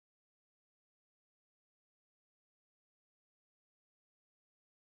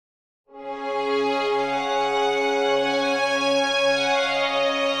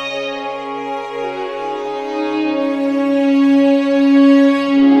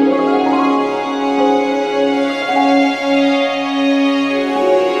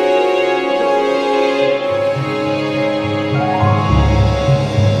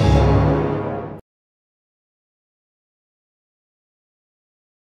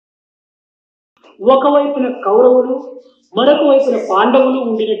ఒకవైపున కౌరవులు మరొక వైపున పాండవులు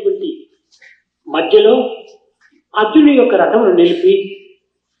ఉండినటువంటి మధ్యలో అర్జునుడి యొక్క రథమును నిలిపి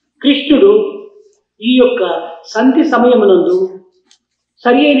కృష్ణుడు ఈ యొక్క సంధి సమయమునందు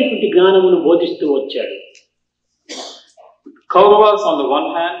సరి అయినటువంటి జ్ఞానమును బోధిస్తూ వచ్చాడు. Kauravas on the one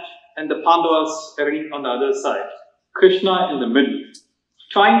hand and the Pandavas on the other side. Krishna in the middle,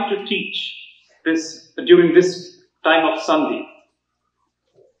 trying to teach this during this time of Sandhi.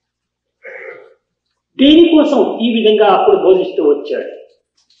 దేనికోసం ఈ విధంగా అప్పుడు బోధిస్తూ వచ్చాడు?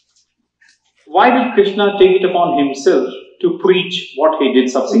 Why did Krishna take it upon himself to preach what he did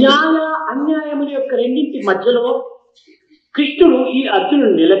subsequently? న్యాయ అన్యాయముల యొక్క రెండింటి మధ్యలో కృష్ణుడు ఈ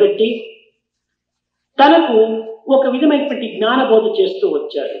అర్జునుడిని నిలబెట్టి తనకు ఒక విధమైనటువంటి జ్ఞానబోధ చేస్తూ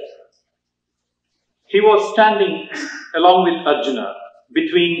వచ్చాడు. He was standing along with Arjuna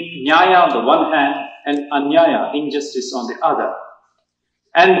between Nyaya on the one hand and Anyaya, injustice, on the other.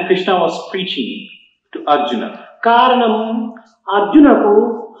 And Krishna was preaching to Arjuna. కారణం అర్జునకు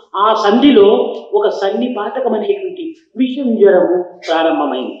ఆ సంధిలో ఒక సన్నిపాతకమైనటువంటి విషం జ్వరము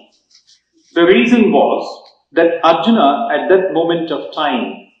ప్రారంభమైంది. The reason was that Arjuna at that moment of time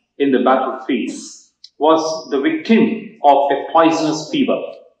in the battlefield was the victim of a poisonous fever.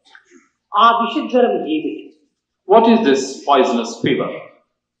 ఆ విష జ్వరం ఏమిటి? What is this poisonous fever?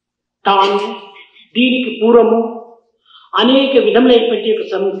 తాను దీనికి పూర్వము అనేక విధములైనటువంటి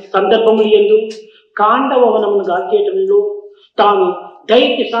సందర్భములు యందు కాండవ వనమును గాల్చేయటంలో తాను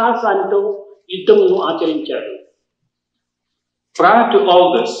ధైర్య సాహసాలతో యుద్ధమును ఆచరించాడు. Prior to all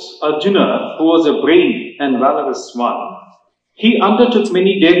this, Arjuna, who was a brave and valorous one, he undertook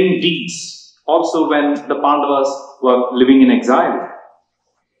many daring deeds also when the Pandavas were living in exile.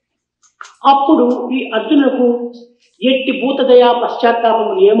 అప్పుడు ఈ అర్జునుకు ఎట్టి భూతదయ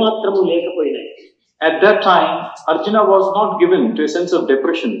పశ్చాత్తాపము ఏమాత్రము లేకపోయినాయి. At that time, Arjuna was not given to a sense of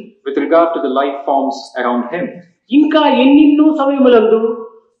depression with regard to the life forms around him. ఇంకా ఎన్నెన్నో సమయములందు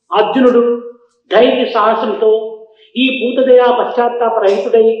అర్జునుడు ధైర్య సాహసంతో ఈ భూతదయ పశ్చాత్తాప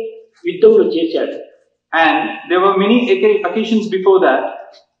రహితుడై యుద్ధములు చేశాడు. And there were many occasions before that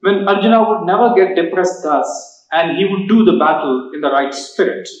when Arjuna would never get depressed thus, and he would do the battle in the right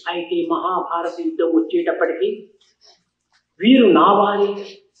spirit. అయితే మహాభారత యుద్ధం వచ్చేటప్పటికి వీరు నా వారి,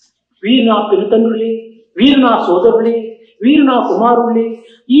 వీరు నా పినతండ్రులే, వీరు నా సోదరులే, వీరు నా కుమారులే,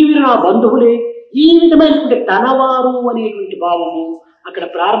 ఈ వీరు నా బంధువులే, ఈ విధమైనటువంటి తనవారు అనేటువంటి భావము అక్కడ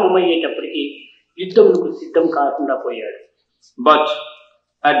ప్రారంభమయ్యేటప్పటికి యుద్ధములకు సిద్ధం కాకుండా పోయాడు. But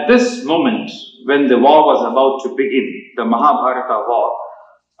at this moment, when the war was about to begin, the Mahabharata war,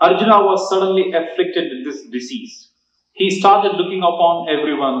 Arjuna was suddenly afflicted with this disease. He started looking upon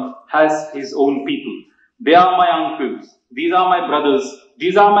everyone as his own people. They are my uncles, these are my brothers,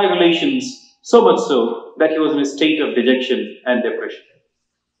 these are my relations, so much so that he was in a state of dejection and depression.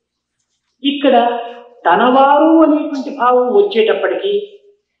 ఇక్కడ తనవారు అనేటువంటి భావం వచ్చేటప్పటికి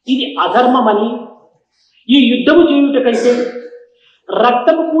ఇది అధర్మమని, ఈ యుద్ధము చేయుట కంటే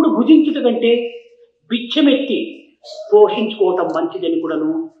రక్తపు కూడు భుజించుట కంటే బిచ్చమెత్తి పోషించుకోవటం మంచిదని కూడాను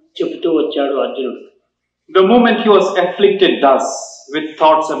చెబుతూ వచ్చాడు అర్జునుడు. The moment he was afflicted thus with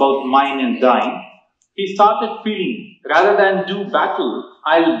thoughts about mine and thine, he started feeling, rather than do battle,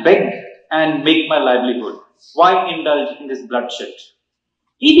 I'll beg and make my livelihood. Why indulge in this bloodshed?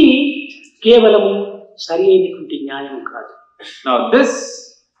 ఇది కేవలము సరి అయినటువంటి న్యాయం కాదు. Now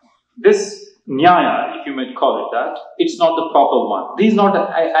this nyaya, if you might call it that, it's not the proper one. This is not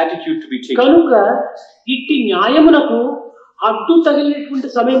an attitude to be taken. కనుక ఇట్టి న్యాయమునకు అడ్డు తగిలినటువంటి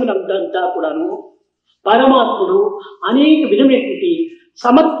సమయమునంతా కూడాను పరమాత్ముడు అనేక విధమైనటువంటి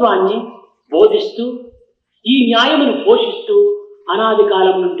సమత్వాన్ని బోధిస్తూ ఈ న్యాయమును పోషిస్తూ అనాది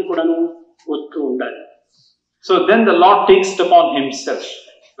కాలం నుండి కూడాను వస్తూ ఉండాలి. So then the Lord takes it upon himself.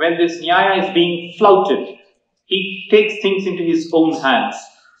 When this nyaya is being flouted, he takes things into his own hands,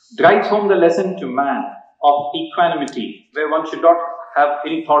 drives home the lesson to man of equanimity, where one should not have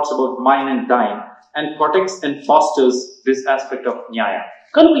any thoughts about mine and thine, and protects and fosters this aspect of nyaya.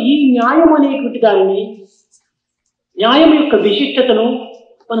 కనుక ఈ న్యాయం అనేటువంటి దానిని, న్యాయం యొక్క విశిష్టతను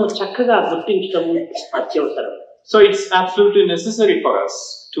మనం చక్కగా గుర్తించడం అత్యవసరం. So it's absolutely necessary for us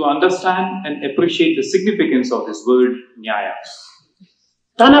to understand and appreciate the significance of this word nyaya.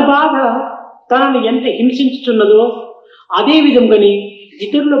 తన బాధ తనను ఎంత హింసించుతున్నదో అదే విధంగానే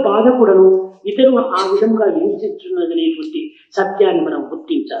ఇతరుల బాధ కూడాను ఇతరులు ఆ విధంగా హింసించుతున్నదనేటువంటి సత్యాన్ని మనం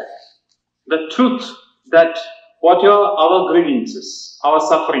గుర్తించాలి. The truth that whatever our grievances, our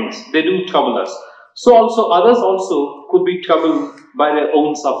sufferings, they do trouble us. So also others also could be troubled by their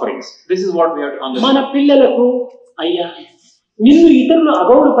own sufferings. This is what we have to understand. మన పిల్లలకు అయ్యా నిన్ను ఇతరులు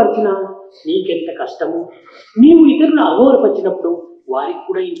అగౌరవపరిచినా నీకెంత కష్టము, నీవు ఇతరులు అగౌరవపరిచినప్పుడు వారికి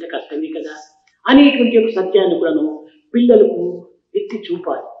కూడా ఇంత కష్టమే కదా అనేటువంటి ఒక సత్యాన్ని కూడాను పిల్లలకు ఎత్తి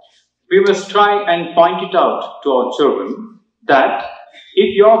చూపాలి. We must try and point it out to our children that if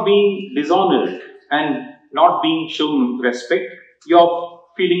you are being dishonored and not being shown respect, you are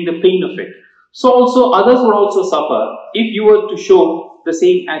feeling the pain of it. So also others would also suffer if you were to show the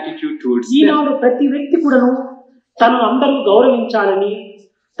same attitude towards them. ఈనాడు ప్రతి వ్యక్తి కూడాను తనను అందరూ గౌరవించాలని,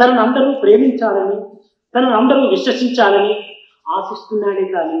 తనను అందరూ ప్రేమించాలని, తనను అందరూ విశ్వసించాలని ఆశిస్తున్నాడే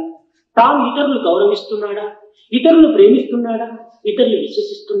కానీ తాను ఇతరులు గౌరవిస్తున్నాడా, ఇతరులు ప్రేమిస్తున్నాడా, ఇతరులు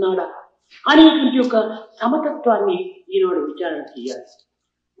విశ్వసిస్తున్నాడా అనేటువంటి ఒక సమతత్వాన్ని ఈనాడు విచారణ చేయాలి.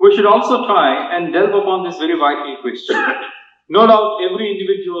 We should also try and delve upon this very vital question. No doubt every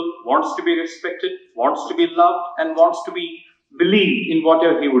individual wants to be respected, wants to be loved, and wants to be believed in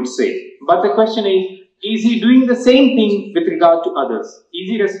whatever he would say. But the question is he doing the same thing with regard to others? Is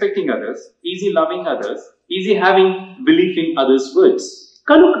he respecting others? Is he loving others? Is he having belief in others' words?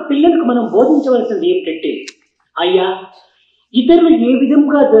 కనుక పిల్లలకు మనం బోధించవలసింది ఏమిటంటే, అయ్యా ఇతరులు ఏ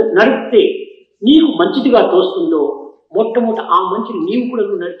విధంగా నడిస్తే నీకు మంచిదిగా తోస్తుందో మొట్టమొదట ఆ మంచిని నీవు కూడా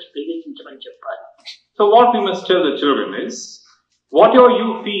నడిచి ప్రదర్శించమని చెప్పాలి. So what we must tell the children is, whatever you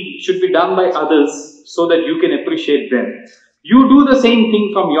feel should be done by others so that you can appreciate them. You do the same thing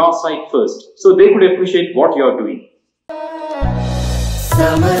from your side first, so they could appreciate what you are doing.